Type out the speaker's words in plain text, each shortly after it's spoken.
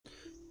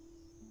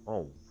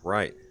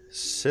Alright,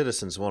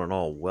 citizens one and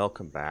all,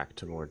 welcome back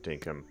to more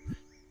Dinkum.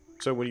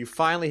 So when you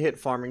finally hit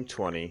farming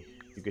 20,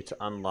 you get to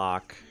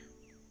unlock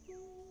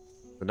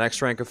the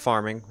next rank of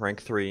farming, rank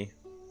 3,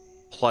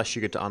 plus you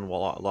get to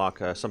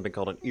unlock something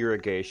called an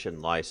irrigation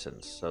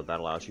license. So that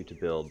allows you to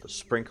build the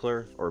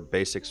sprinkler, or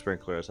basic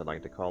sprinkler as I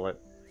like to call it,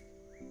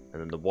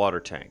 and then the water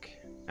tank.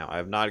 Now I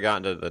have not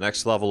gotten to the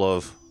next level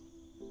of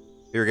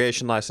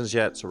irrigation license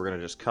yet, so we're going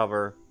to just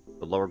cover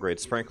the lower grade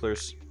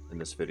sprinklers in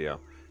this video.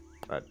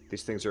 But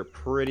these things are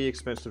pretty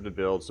expensive to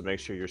build, so make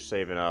sure you're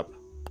saving up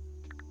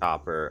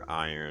copper,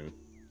 iron,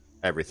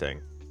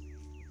 everything.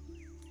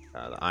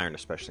 The iron,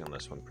 especially on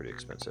this one, pretty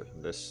expensive.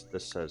 This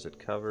says it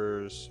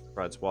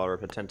provides water up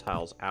to 10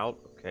 tiles out.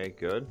 Okay,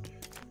 good.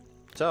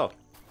 So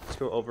let's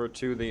go over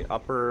to the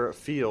upper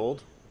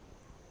field,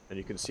 and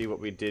you can see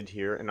what we did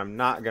here. And I'm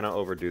not gonna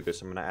overdo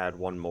this. I'm gonna add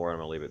one more, and I'm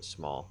gonna leave it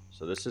small.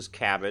 So this is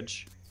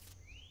cabbage,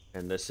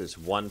 and this is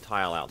one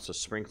tile out. So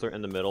sprinkler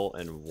in the middle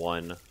and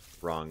one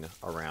rung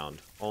around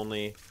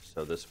only.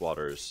 So this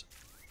waters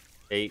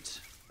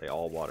 8. They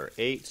all water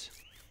 8,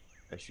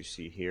 as you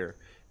see here.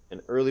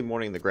 In early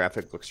morning, the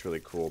graphic looks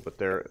really cool, but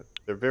they're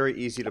very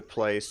easy to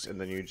place,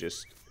 and then you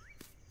just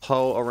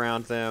hoe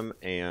around them.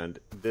 And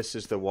this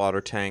is the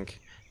water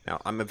tank.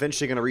 Now I'm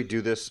eventually going to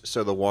redo this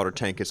so the water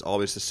tank is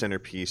always the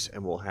centerpiece,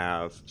 and we'll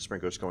have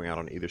sprinklers going out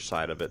on either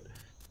side of it.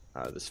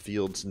 This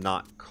field's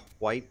not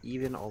quite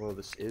even, although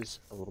this is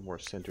a little more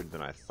centered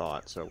than I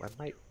thought, so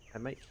I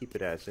might keep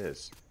it as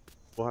is.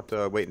 We'll have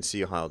to wait and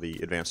see how the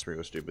advanced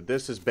sprinklers do, but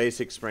this is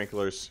basic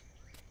sprinklers.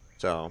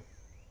 So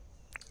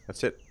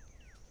that's it.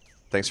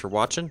 Thanks for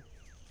watching.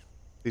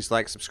 Please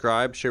like,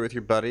 subscribe, share with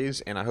your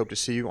buddies, and I hope to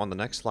see you on the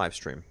next live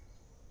stream.